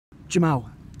Jamal,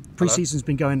 pre-season's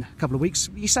been going a couple of weeks.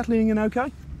 Are you settling in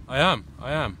okay? I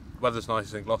am. Weather's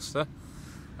nice in Gloucester.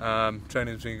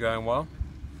 Training's been going well.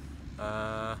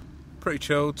 Pretty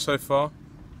chilled so far.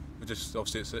 We're just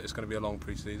obviously it's going to be a long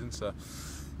pre-season, so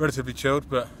relatively chilled.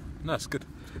 But no, it's good.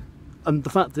 And the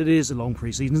fact that it is a long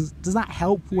pre-season, does that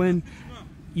help when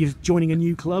you're joining a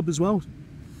new club as well?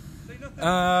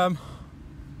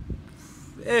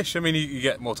 Ish. I mean, you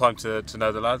get more time to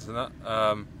know the lads and that.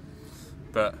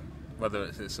 But whether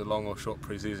it's a long or short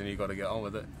pre-season, you've got to get on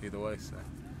with it either way. So.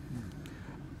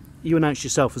 You announced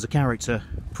yourself as a character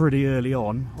pretty early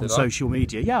on social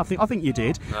media. Yeah, I think you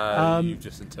did. You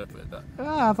just interpreted that.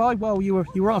 Have I? Well, you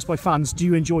were asked by fans, do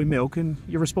you enjoy milk? And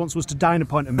your response was to down a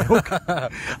pint of milk.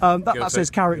 That says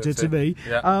character to me.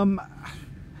 Yeah.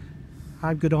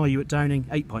 How good are you at downing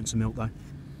 8 pints of milk, though?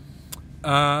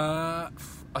 I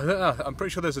don't know. I'm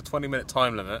pretty sure there's a 20-minute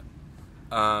time limit.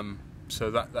 So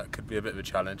that could be a bit of a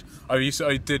challenge. I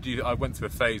went through a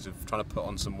phase of trying to put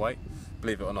on some weight,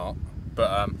 believe it or not.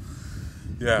 But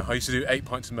yeah, I used to do 8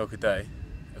 pints of milk a day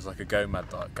as like a go mad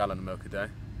diet, gallon of milk a day.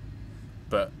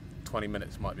 But 20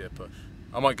 minutes might be a push.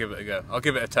 I might give it a go. I'll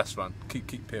give it a test run.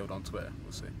 Keep peeled on Twitter.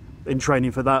 We'll see. In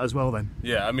training for that as well, then.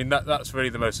 Yeah, I mean that's really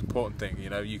the most important thing. You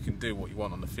know, you can do what you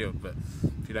want on the field, but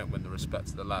if you don't win the respect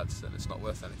of the lads, then it's not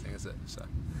worth anything, is it? So.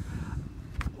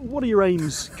 What are your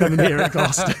aims coming here at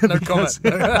Gloucester? No comment.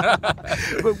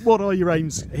 But what are your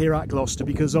aims here at Gloucester?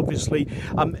 Because obviously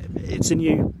it's a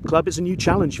new club, it's a new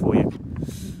challenge for you.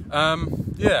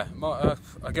 Yeah,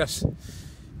 I guess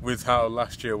with how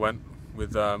last year went,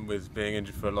 with being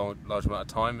injured for a large amount of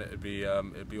time, it'd be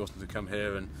awesome to come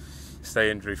here and stay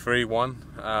injury free, one,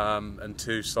 and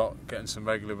two, start getting some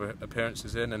regular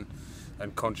appearances in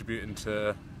and contributing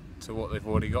to what they've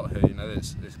already got here. You know,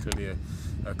 it's clearly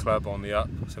a club on the up,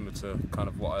 similar to kind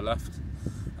of what I left,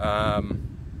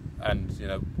 and you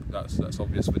know that's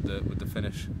obvious with the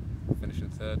finishing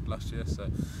third last year. So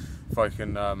if I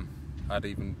can add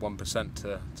even 1%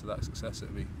 to that success,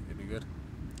 it'd be good.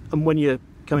 And when you're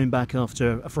coming back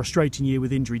after a frustrating year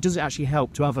with injury, does it actually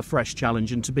help to have a fresh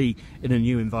challenge and to be in a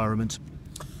new environment?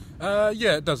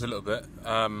 Yeah, it does a little bit,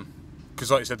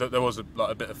 because like you said, there was a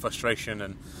bit of frustration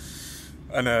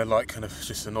and like kind of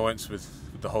just annoyance with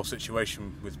the whole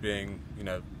situation, with being, you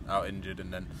know, out injured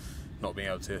and then not being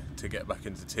able to get back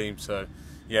into the team. So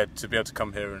yeah, to be able to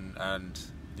come here and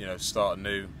you know, start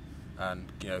anew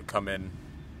and, you know, come in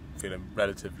feeling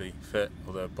relatively fit,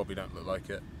 although I probably don't look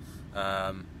like it.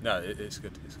 No, it's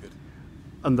good.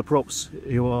 And the props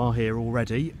who are here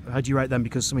already, how do you rate them?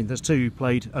 Because I mean, there's two who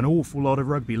played an awful lot of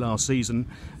rugby last season,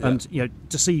 yeah. And you know,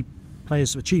 to see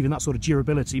players achieving that sort of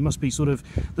durability must be sort of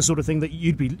the sort of thing that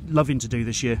you'd be loving to do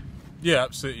this year. Yeah,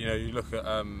 absolutely. You know, you look at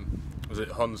was it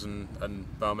Hans and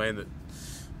Balmain that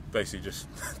basically just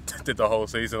did the whole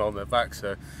season on their back.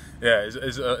 So yeah,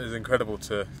 it's incredible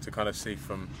to kind of see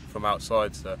from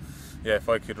outside. So yeah, if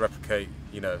I could replicate,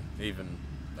 you know, even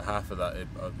half of that,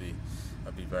 I'd be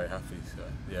very happy. So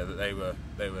yeah, that they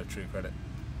were a true credit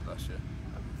last year.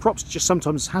 Props just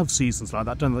sometimes have seasons like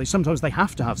that, don't they? Sometimes they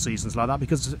have to have seasons like that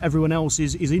because everyone else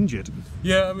is injured.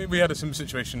 Yeah, I mean, we had a similar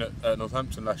situation at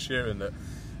Northampton last year in that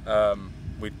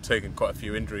we'd taken quite a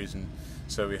few injuries, and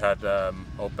so we had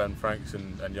old Ben Franks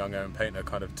and young Aaron Painter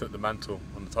kind of took the mantle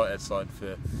on the tight head side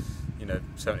for, you know,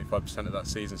 75% of that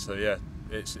season. So yeah,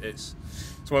 it's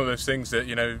one of those things that,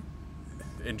 you know,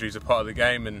 injuries are part of the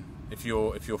game, and if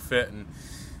you're fit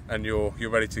and you're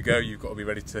ready to go, you've got to be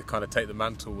ready to kind of take the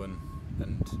mantle and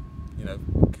you know,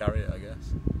 carry it, I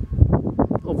guess.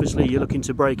 Obviously you're looking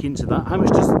to break into that. How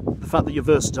much does the fact that you're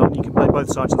versatile and you can play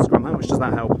both sides of the scrum, how much does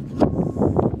that help?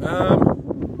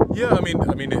 Yeah, I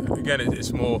mean again,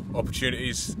 it's more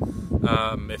opportunities.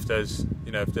 If there's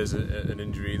an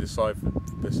injury either side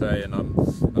per se, and I'm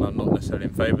not necessarily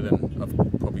in favour, then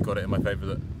I've probably got it in my favour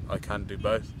that I can do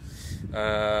both.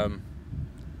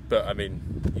 But I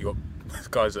mean, you got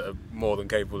guys that are more than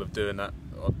capable of doing that,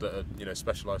 that are, you know,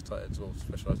 specialised tight heads or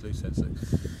specialised loose heads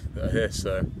that are here.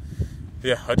 So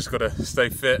yeah, I just got to stay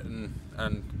fit and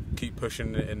keep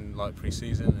pushing in like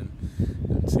pre-season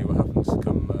and see what happens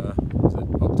come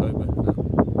October.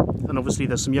 And obviously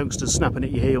there's some youngsters snapping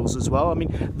at your heels as well. I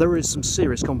mean, there is some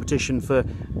serious competition for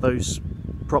those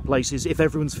prop places if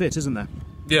everyone's fit, isn't there?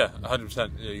 Yeah,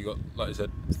 100%. Yeah, you got, like I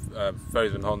said,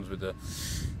 Fraser and Hans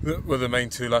were the main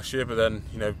two last year, but then,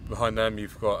 you know, behind them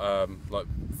you've got like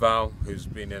Val, who's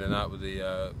been in and out with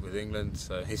England,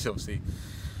 so he's obviously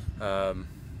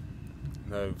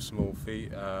no small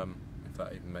feat, if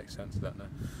that even makes sense. I don't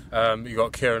know. You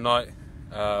got Kieran Knight,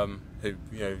 who,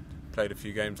 you know, played a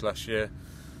few games last year.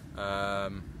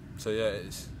 So yeah,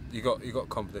 you got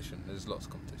competition. There's lots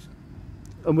of competition.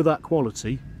 And with that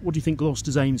quality, what do you think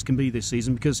Gloucester's aims can be this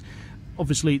season? Because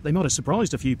obviously they might have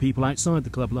surprised a few people outside the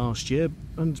club last year,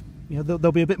 and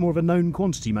they'll be a bit more of a known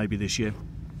quantity maybe this year.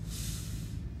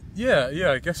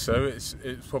 Yeah, I guess so.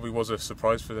 It probably was a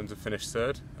surprise for them to finish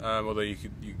third, although you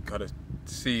kind of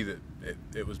see that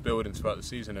it was building throughout the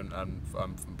season and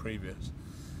from previous.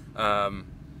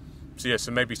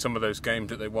 So maybe some of those games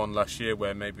that they won last year,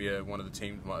 where maybe one of the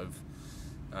teams might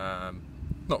have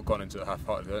not gone into a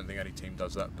half-hearted. I don't think any team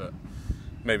does that, but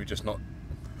maybe just not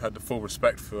had the full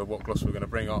respect for what Gloucester were going to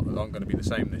bring aren't going to be the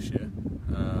same this year.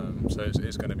 So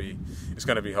it's going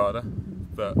to be harder,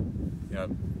 but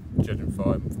judging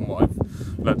from what I've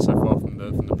learned so far from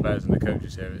the players and the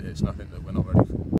coaches here, it's nothing that we're not ready for.